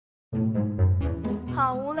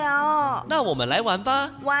好无聊哦。那我们来玩吧。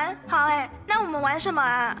玩？好耶，那我们玩什么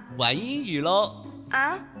啊？玩英语咯。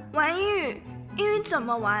啊？玩英语？英语怎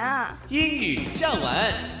么玩啊？英语酱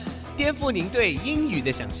玩，颠覆您对英语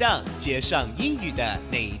的想象，接上英语的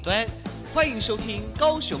那一端。欢迎收听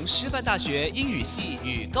高雄师范大学英语系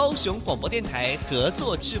与高雄广播电台合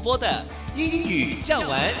作制播的英语酱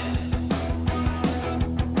玩。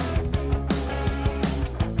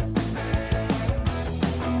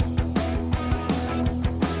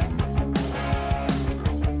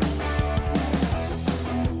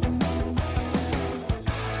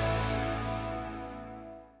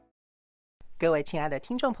各位亲爱的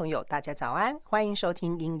听众朋友，大家早安，欢迎收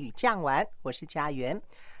听英语酱玩，我是嘉媛。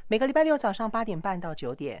每个礼拜六早上8点半到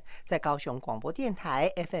9点，在高雄广播电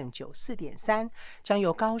台 FM94.3，将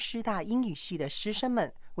由高师大英语系的师生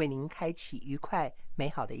们为您开启愉快美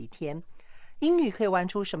好的一天。英语可以玩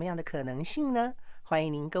出什么样的可能性呢？欢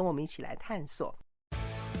迎您跟我们一起来探索。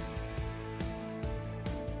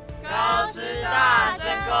高师大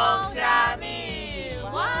深攻虾米，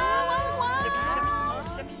哇！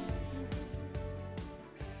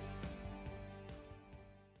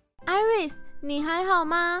 Iris， 你还好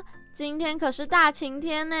吗？今天可是大晴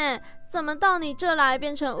天呢，怎么到你这来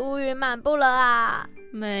变成乌云满布了啊？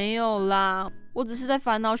没有啦，我只是在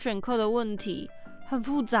烦恼选课的问题，很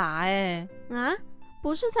复杂欸。啊？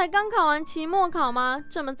不是才刚考完期末考吗？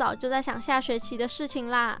这么早就在想下学期的事情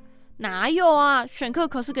啦？哪有啊，选课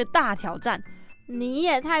可是个大挑战。你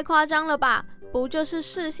也太夸张了吧？不就是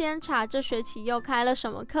事先查这学期又开了什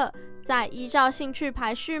么课，再依照兴趣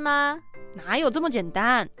排序吗？哪有这么简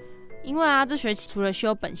单？因为这学期除了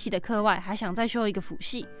修本系的课外，还想再修一个辅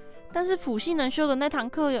系，但是辅系能修的那堂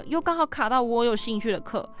课又刚好卡到我有兴趣的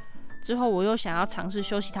课，之后我又想要尝试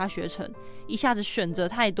修其他学程，一下子选择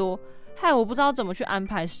太多，害我不知道怎么去安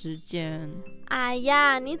排时间。哎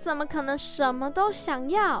呀，你怎么可能什么都想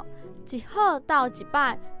要？一好到一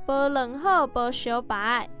摆，无两好无相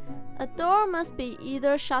排。A door must be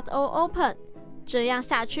either shut or open。这样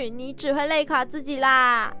下去，你只会累垮自己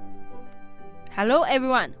啦。Hello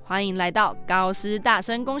everyone， 欢迎来到高师大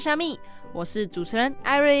深攻虾米，我是主持人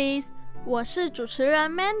Iris， 我是主持人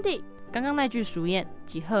Mandy。刚刚那句俗谚，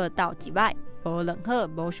一好到一摆，无两好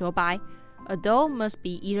无相排。A door must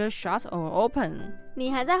be either shut or open。你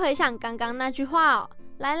还在回想刚刚那句话哦？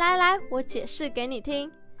来，我解释给你听。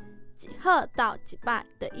一好到一摆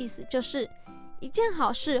的意思就是一件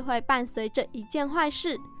好事会伴随着一件坏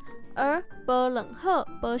事，而无两好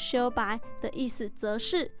无相排的意思则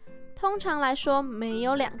是通常来说，没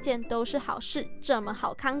有两件都是好事这么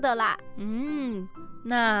好康的啦。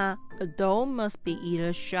那 a door must be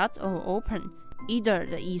either shut or open， either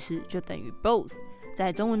的意思就等于 both，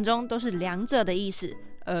 在中文中都是两者的意思，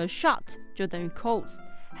而 shut 就等于 close，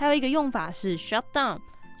 还有一个用法是 shut down，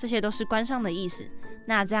 这些都是关上的意思。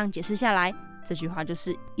那这样解释下来，这句话就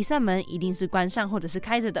是一扇门一定是关上或者是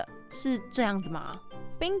开着的，是这样子吗？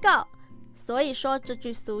 Bingo！ 所以说这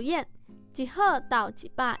句俗谚，一好到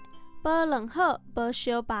一摆，无两好无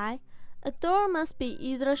相排 ，A door must be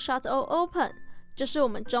either shut or open， 就是我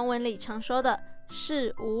们中文里常说的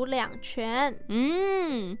事无两全。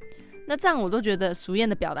那这样我都觉得俗谚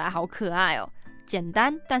的表达好可爱哦，简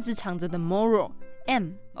单但是藏着的 moral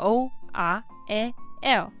M-O-R-A-L，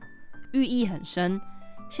 寓意很深。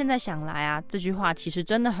现在想来这句话其实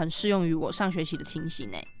真的很适用于我上学期的情形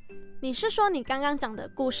耶。你是说你刚刚讲的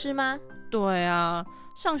故事吗？对啊，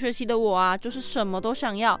上学期的我就是什么都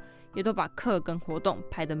想要，也都把课跟活动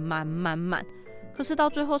排得满。可是到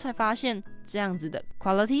最后才发现，这样子的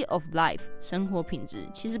quality of life 生活品质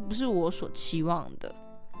其实不是我所期望的。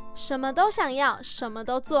什么都想要，什么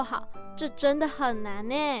都做好，这真的很难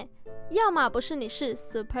耶。要么不是你是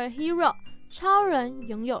superhero 超人，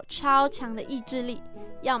拥有超强的意志力，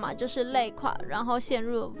要么就是累垮，然后陷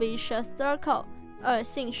入 vicious circle 恶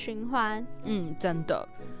性循环。真的。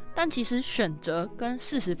但其实选择跟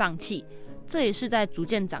适时放弃，这也是在逐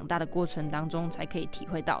渐长大的过程当中才可以体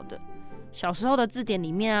会到的。小时候的字典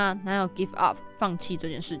里面哪有 give up 放弃这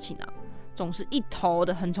件事情总是一头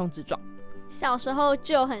的横冲直撞。小时候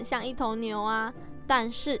就很像一头牛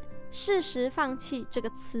但是适时放弃这个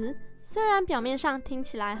词，虽然表面上听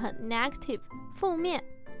起来很 negative 负面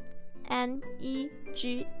negative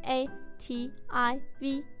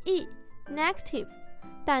negative，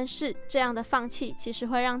 但是这样的放弃其实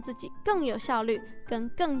会让自己更有效率，跟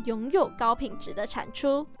更拥有高品质的产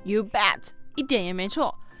出。 You bet， 一点也没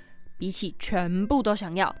错。比起全部都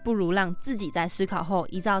想要，不如让自己在思考后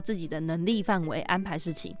依照自己的能力范围安排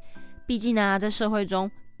事情。毕竟在社会中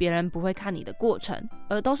别人不会看你的过程，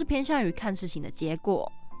而都是偏向于看事情的结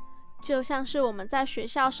果。就像是我们在学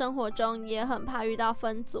校生活中也很怕遇到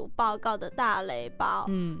分组报告的大雷包，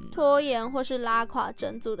拖延或是拉垮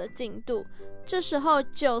整组的进度。这时候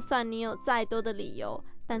就算你有再多的理由，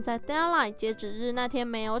但在 deadline 截止日那天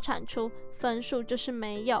没有产出，分数就是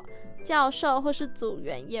没有，教授或是组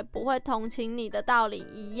员也不会同情你的道理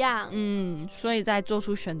一样。所以在做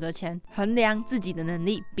出选择前，衡量自己的能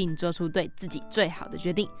力，并做出对自己最好的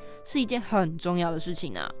决定，是一件很重要的事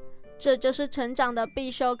情啊。这就是成长的必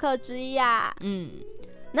修课之一啊。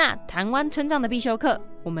那谈完成长的必修课，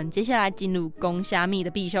我们接下来进入公虾米的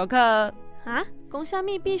必修课啊。公虾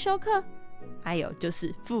米必修课还有就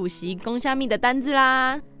是复习公虾米的单字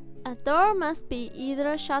啦。A door must be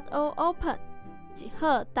either shut or open， 一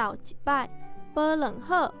好到一歹，无两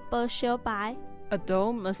好无相排。 A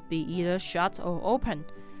door must be either shut or open，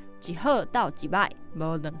 一好到一歹，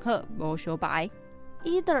无两好无相排。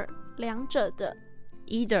 Either 两者的，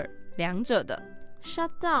 Either 两者的。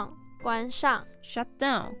 Shut down 关上， Shut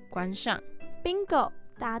down 关上。 Bingo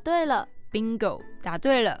答对了， Bingo 答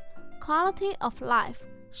对了。 Quality of life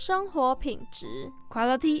生活品质，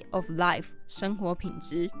 Quality of life 生活品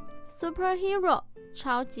质。 Superhero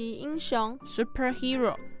超级英雄，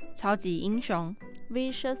 Superhero 超级英雄。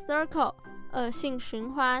 Vicious circle 恶性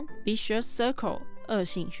循环， Vicious circle 恶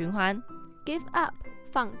性循环。 Give up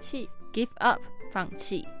放弃， Give up 放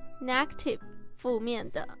弃。 Negative 负面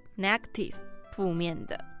的， Negative 负面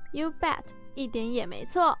的。 You bet 一点也没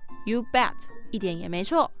错， You bet 一点也没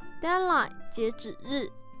错。 Deadline 截止日，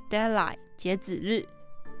 Deadline 截止日。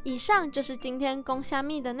以上就是今天公虾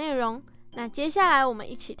米的内容。那接下来我们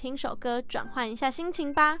一起听首歌，转换一下心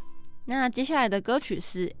情吧。那接下来的歌曲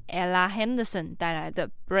是 Ella Henderson 带来的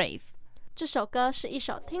Brave。 这首歌是一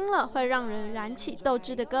首听了会让人燃起斗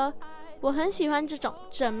志的歌，我很喜欢这种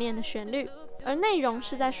正面的旋律，而内容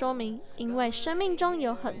是在说明，因为生命中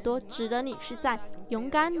有很多值得你去再勇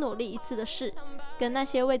敢努力一次的事，跟那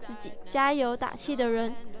些为自己加油打气的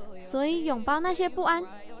人，所以拥抱那些不安，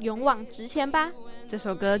勇往直前吧。这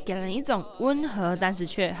首歌给人一种温和但是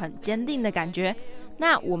却很坚定的感觉，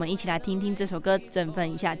那我们一起来听听这首歌，振奋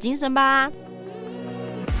一下精神吧。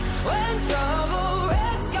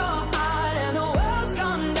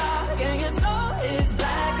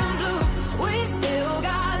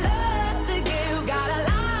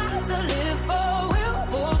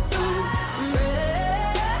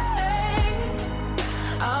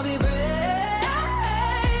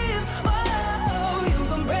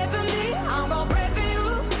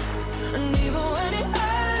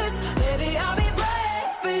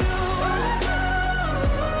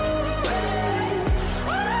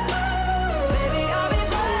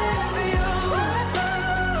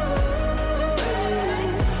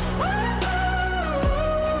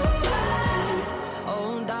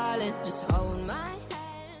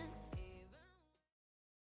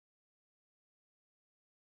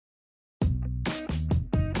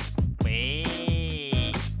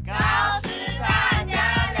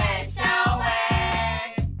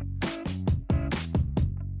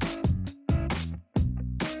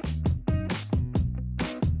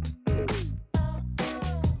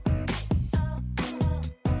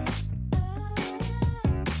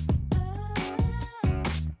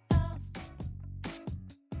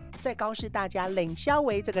在高师大家冷消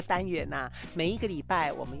维这个单元啊，每一个礼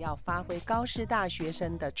拜我们要发挥高师大学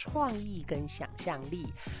生的创意跟想象力，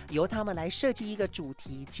由他们来设计一个主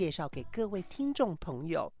题，介绍给各位听众朋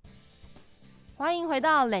友。欢迎回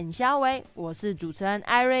到冷消维，我是主持人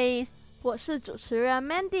Iris， 我是主持人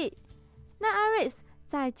Mandy。 那 Iris，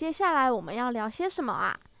 在接下来我们要聊些什么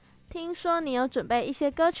啊？听说你有准备一些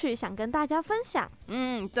歌曲想跟大家分享。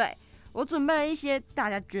对，我准备了一些大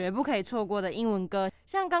家绝不可以错过的英文歌，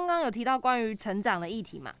像刚刚有提到关于成长的议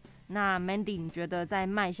题嘛。那 Mandy， 你觉得在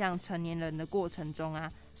迈向成年人的过程中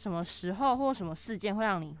啊，什么时候或什么事件会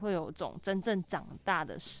让你会有种真正长大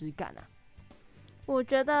的实感啊？我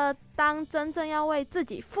觉得当真正要为自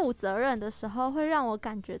己负责任的时候，会让我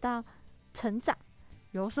感觉到成长。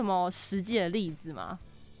有什么实际的例子吗？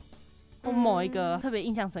或某一个特别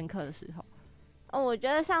印象深刻的时候？我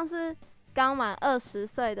觉得像是刚满20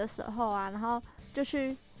岁的时候啊，然后就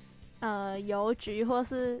去邮局或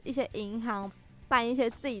是一些银行办一些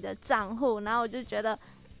自己的账户，然后我就觉得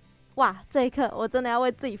哇，这一刻我真的要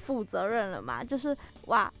为自己负责任了嘛，就是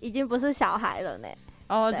哇，已经不是小孩了呢。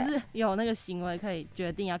就是有那个行为可以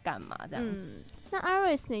决定要干嘛这样子。那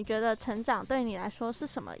Iris， 你觉得成长对你来说是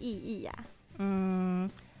什么意义啊？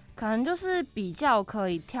可能就是比较可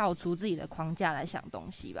以跳出自己的框架来想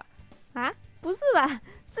东西吧。啊？不是吧？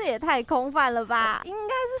这也太空泛了吧？应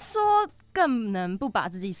该是说更能不把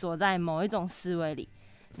自己锁在某一种思维里。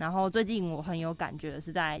然后最近我很有感觉的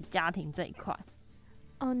是在家庭这一块。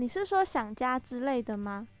哦，你是说想家之类的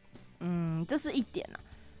吗？这是一点啊，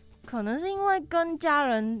可能是因为跟家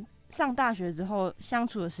人上大学之后相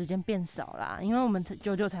处的时间变少啦，因为我们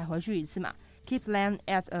久久才回去一次嘛 ，keep them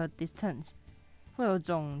at a distance， 会有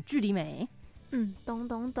种距离美。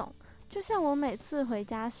懂。就像我每次回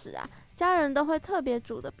家时啊，家人都会特别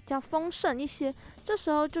煮的比较丰盛一些，这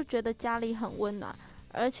时候就觉得家里很温暖，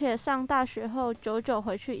而且上大学后久久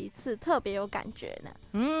回去一次，特别有感觉呢。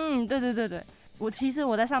对，其实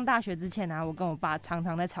我在上大学之前啊，我跟我爸常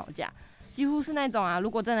常在吵架，几乎是那种啊，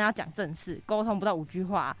如果真的要讲正事，沟通不到5句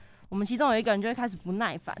话，我们其中有一个人就会开始不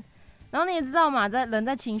耐烦。然后你也知道嘛，人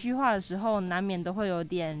在情绪化的时候，难免都会有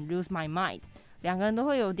点 lose my mind， 2个人都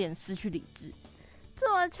会有点失去理智。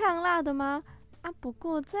这么呛辣的吗？不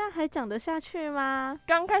过这样还讲得下去吗？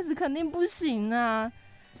刚开始肯定不行啊，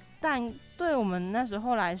但对我们那时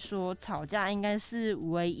候来说，吵架应该是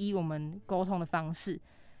唯一我们沟通的方式。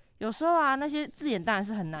有时候啊，那些字眼当然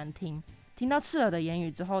是很难听，听到刺耳的言语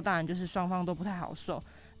之后，当然就是双方都不太好受，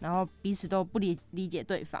然后彼此都不理解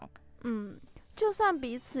对方。就算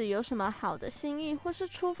彼此有什么好的心意或是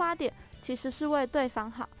出发点，其实是为对方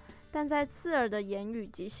好，但在刺耳的言语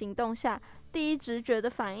及行动下，第一直觉的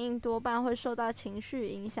反应多半会受到情绪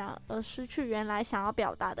影响，而失去原来想要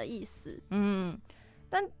表达的意思。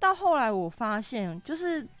但到后来我发现，就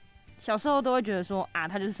是小时候都会觉得说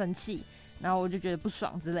他就是生气，然后我就觉得不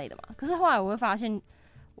爽之类的嘛。可是后来我会发现，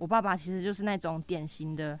我爸爸其实就是那种典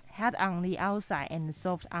型的 hard on the outside and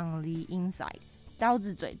soft on the inside， 刀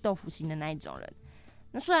子嘴豆腐心的那一种人。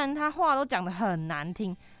那虽然他话都讲得很难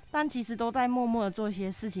听，但其实都在默默的做一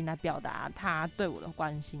些事情来表达他对我的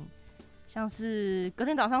关心。像是隔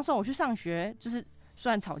天早上送我去上学，就是虽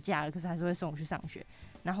然吵架了，可是还是会送我去上学。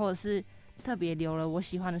然后或者是特别留了我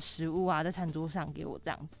喜欢的食物啊，在餐桌上给我这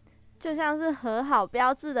样子，就像是和好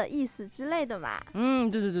标志的意思之类的嘛。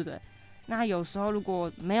对。那有时候如果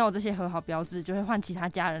没有这些和好标志，就会换其他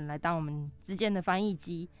家人来当我们之间的翻译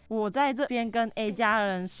机。我在这边跟 A 家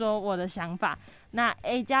人说我的想法，那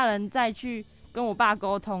A 家人再去跟我爸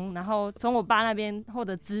沟通，然后从我爸那边获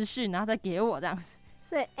得资讯，然后再给我这样子。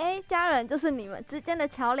所以 A 家人就是你们之间的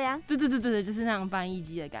桥梁。对，就是那样翻译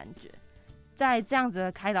机的感觉。在这样子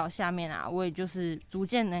的开导下面啊，我也就是逐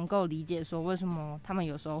渐能够理解说为什么他们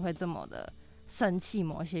有时候会这么的生气，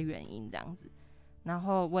某一些原因这样子。然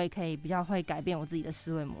后我也可以比较会改变我自己的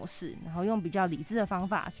思维模式，然后用比较理智的方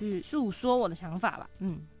法去诉说我的想法吧。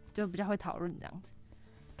就比较会讨论这样子。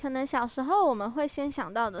可能小时候我们会先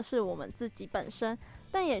想到的是我们自己本身，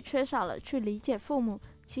但也缺少了去理解父母，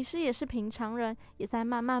其实也是平常人，也在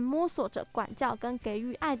慢慢摸索着管教跟给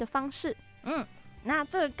予爱的方式。那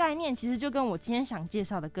这个概念其实就跟我今天想介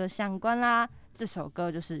绍的歌相关啦。这首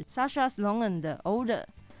歌就是 Sasha Sloan-Older 的 Older。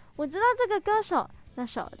我知道这个歌手，那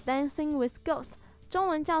首 Dancing with Ghosts 中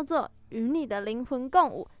文叫做与你的灵魂共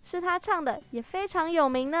舞，是他唱的，也非常有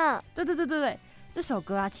名呢。对，这首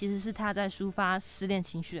歌啊，其实是他在抒发失恋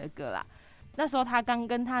情绪的歌啦。那时候他刚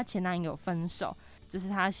跟他前男友分手，就是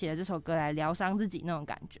他写了这首歌来疗伤自己那种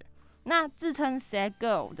感觉。那自称 Sad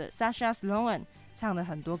Girl 的 Sasha Sloan 唱的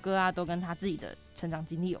很多歌啊，都跟他自己的成长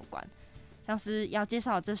经历有关。像是要介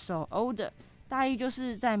绍这首 Older， 大意就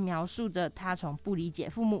是在描述着他从不理解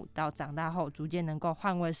父母到长大后逐渐能够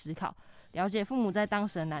换位思考，了解父母在当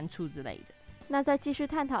时的难处之类的。那在继续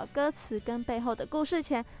探讨歌词跟背后的故事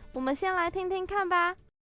前，我们先来听听看吧。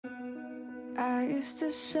I used to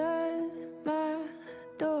shut my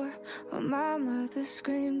door when my mother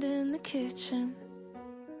screamed in the kitchen.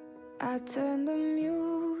 I turned the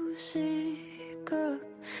music up,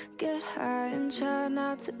 get high and try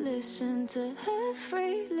not to listen to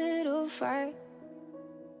every little fight,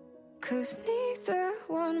 'cause neither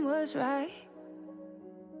one was right.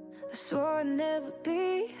 I swore I'd never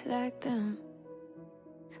be like them,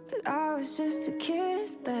 but I was just a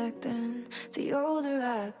kid back then. The older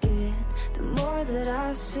I get, the more that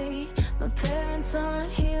I see my parents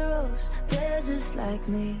aren't heroes, they're just like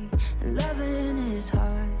me. And loving is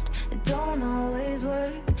hard, it don't always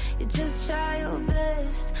work. You just try your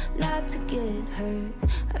best not to get hurt.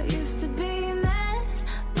 I used to be mad,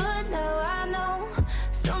 but now I know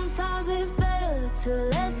sometimes it's better to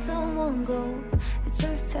let someone go. It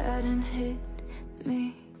just hadn't hit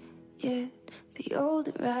me yet. The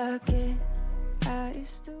older I get, I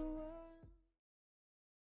used to work.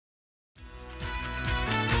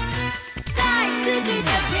 在自己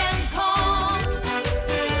的天空，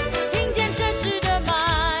听见城市的脉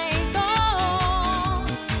动，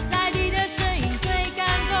在地的声音最感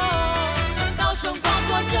动。高雄广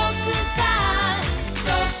播943，就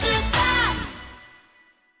是在。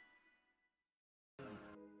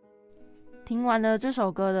听完了这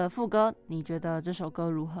首歌的副歌，你觉得这首歌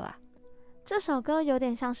如何啊？这首歌有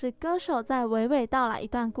点像是歌手在娓娓道来一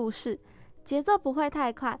段故事，节奏不会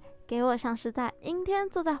太快，给我像是在阴天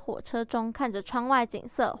坐在火车中看着窗外景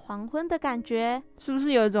色黄昏的感觉。是不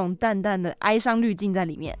是有一种淡淡的哀伤滤镜在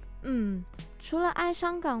里面？除了哀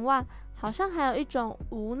伤感外，好像还有一种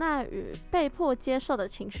无奈与被迫接受的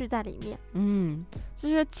情绪在里面。这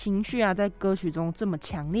些情绪啊，在歌曲中这么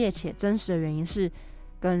强烈且真实的原因是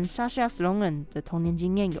跟 Sasha Sloan 的童年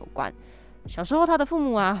经验有关。小时候他的父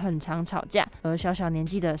母啊很常吵架，而小年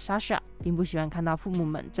纪的 Sasha 并不喜欢看到父母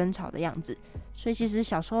们争吵的样子，所以其实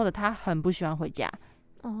小时候的他很不喜欢回家。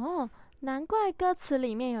难怪歌词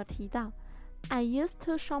里面有提到 I used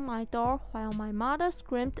to shut my door while my mother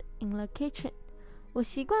screamed in the kitchen。 我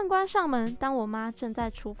习惯关上门，当我妈正在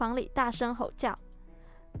厨房里大声吼叫。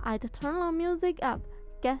 I'd turn the music up,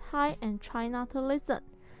 get high and try not to listen。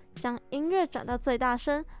 将音乐转到最大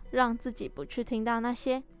声，让自己不去听到那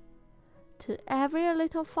些。To every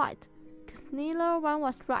little fight, 'cause neither one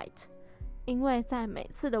was right。 因为在每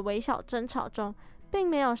次的微小争吵中，并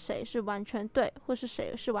没有谁是完全对，或是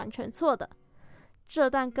谁是完全错的。这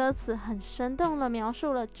段歌词很生动地描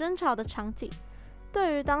述了争吵的场景，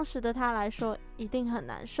对于当时的他来说，一定很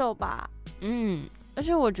难受吧？而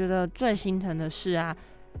且我觉得最心疼的是啊，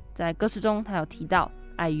在歌词中他有提到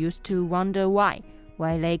I used to wonder why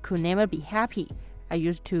they could never be happy。I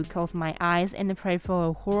used to close my eyes and pray for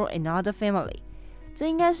a whole another family。 这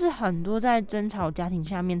应该是很多在争吵家庭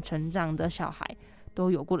下面成长的小孩都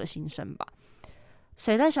有过的心声吧。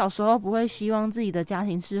谁在小时候不会希望自己的家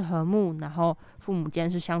庭是和睦，然后父母间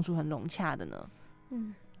是相处很融洽的呢？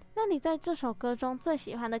那你在这首歌中最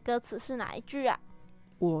喜欢的歌词是哪一句啊？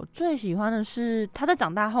我最喜欢的是他在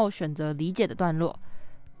长大后选择理解的段落。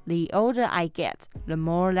The older I get, the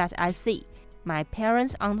more that I see. My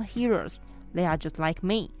parents aren't heroes.They are just like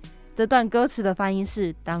me。 这段歌词的翻译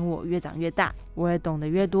是：当我越长越大，我也懂得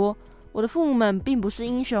越多。我的父母们并不是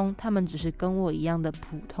英雄，他们只是跟我一样的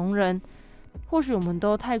普通人。或许我们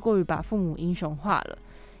都太过于把父母英雄化了，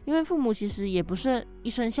因为父母其实也不是一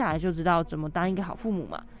生下来就知道怎么当一个好父母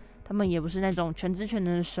嘛。他们也不是那种全知全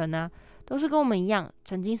能的神啊，都是跟我们一样，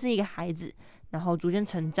曾经是一个孩子，然后逐渐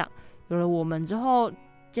成长。有了我们之后，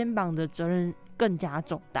肩膀的责任更加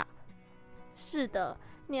重大。是的，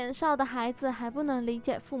年少的孩子还不能理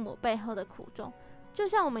解父母背后的苦衷，就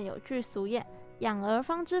像我们有句俗谚，养儿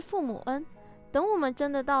方知父母恩。等我们真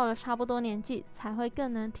的到了差不多年纪，才会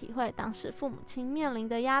更能体会当时父母亲面临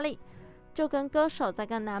的压力。就跟歌手在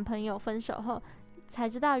跟男朋友分手后，才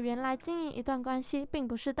知道原来经营一段关系并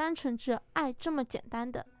不是单纯只有爱这么简单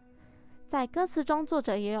的。在歌词中，作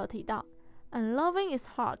者也有提到 And loving is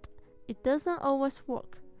hard, it doesn't always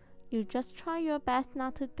work. You just try your best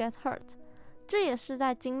not to get hurt。这也是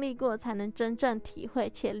在经历过才能真正体会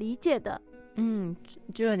且理解的。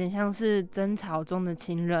就有点像是争吵中的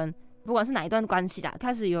情人，不管是哪一段关系啦，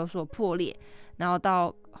开始有所破裂，然后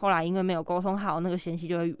到后来因为没有沟通好，那个嫌隙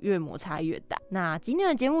就会越摩擦越大。那今天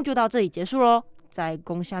的节目就到这里结束咯。在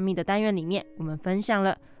公虾米的单元里面，我们分享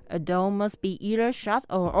了 A door must be either shut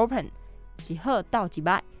or open， 一好到一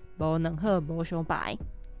歹，无两好无相排。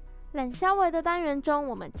冷消维的单元中，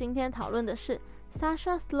我们今天讨论的是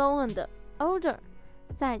Sasha Sloan 的 Older。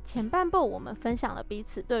 在前半部我们分享了彼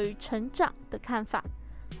此对于成长的看法，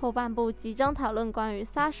后半部集中讨论关于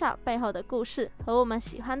Sasha 背后的故事和我们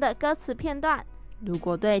喜欢的歌词片段。如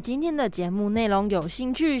果对今天的节目内容有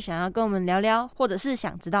兴趣，想要跟我们聊聊，或者是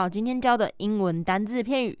想知道今天教的英文单字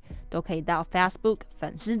片语，都可以到 Facebook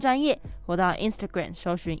粉丝专页或到 Instagram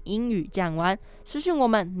搜寻英语酱玩，私讯我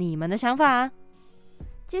们你们的想法啊。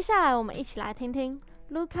接下来我们一起来听听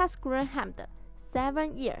Lucas Graham 的 7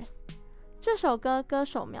 Years。 这首歌歌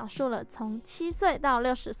手描述了从7岁到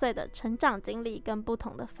60岁的成长经历跟不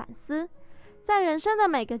同的反思，在人生的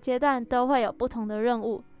每个阶段都会有不同的任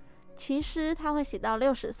务。其实他会写到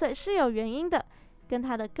60岁是有原因的，跟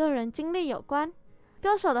他的个人经历有关。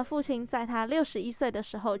歌手的父亲在他61岁的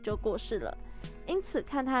时候就过世了，因此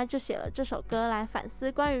看他就写了这首歌来反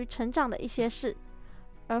思关于成长的一些事。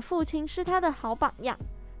而父亲是他的好榜样，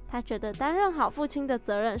他觉得担任好父亲的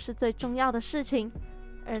责任是最重要的事情，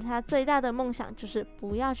而他最大的梦想就是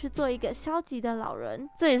不要去做一个消极的老人。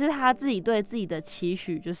这也是他自己对自己的期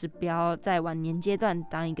许，就是不要在晚年阶段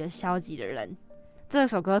当一个消极的人。这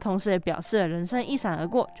首歌同时也表示了人生一闪而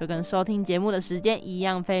过，就跟收听节目的时间一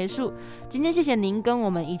样飞速。今天谢谢您跟我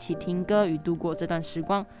们一起听歌与度过这段时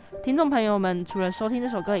光。听众朋友们除了收听这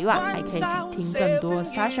首歌以外，还可以去听更多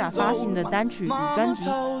Sasha 发行的单曲与专辑，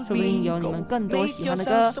说不定有你们更多喜欢的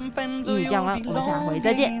歌。英语酱玩，我们下回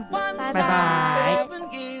再见，拜拜。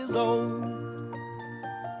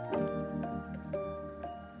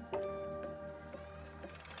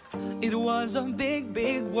It was a big,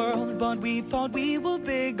 big world, but we thought we were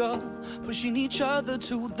bigger. Pushing each other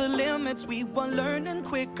to the limits, we were learning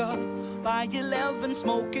quicker. By 11,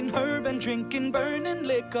 smoking herb and drinking burning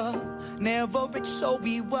liquor. Never rich, so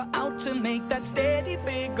we were out to make that steady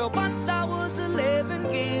figure. Once I was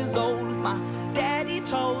 11 years old, my daddy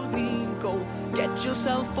told me, go get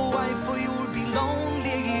yourself a wife or you'll be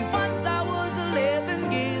lonely. Once I was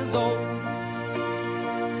 11 years old.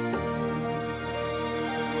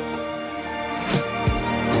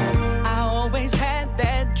 Always had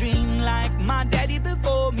that dream like my daddy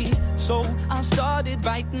before me. So I started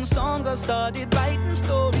writing songs, I started writing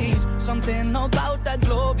stories. Something about that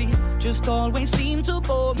glory just always seemed to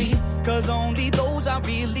bore me. Cause only those I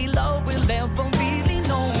really love will ever really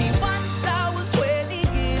know me. Once I was 20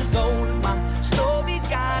 years old, my story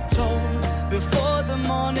got told. Before the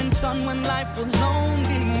morning sun when life was lonely.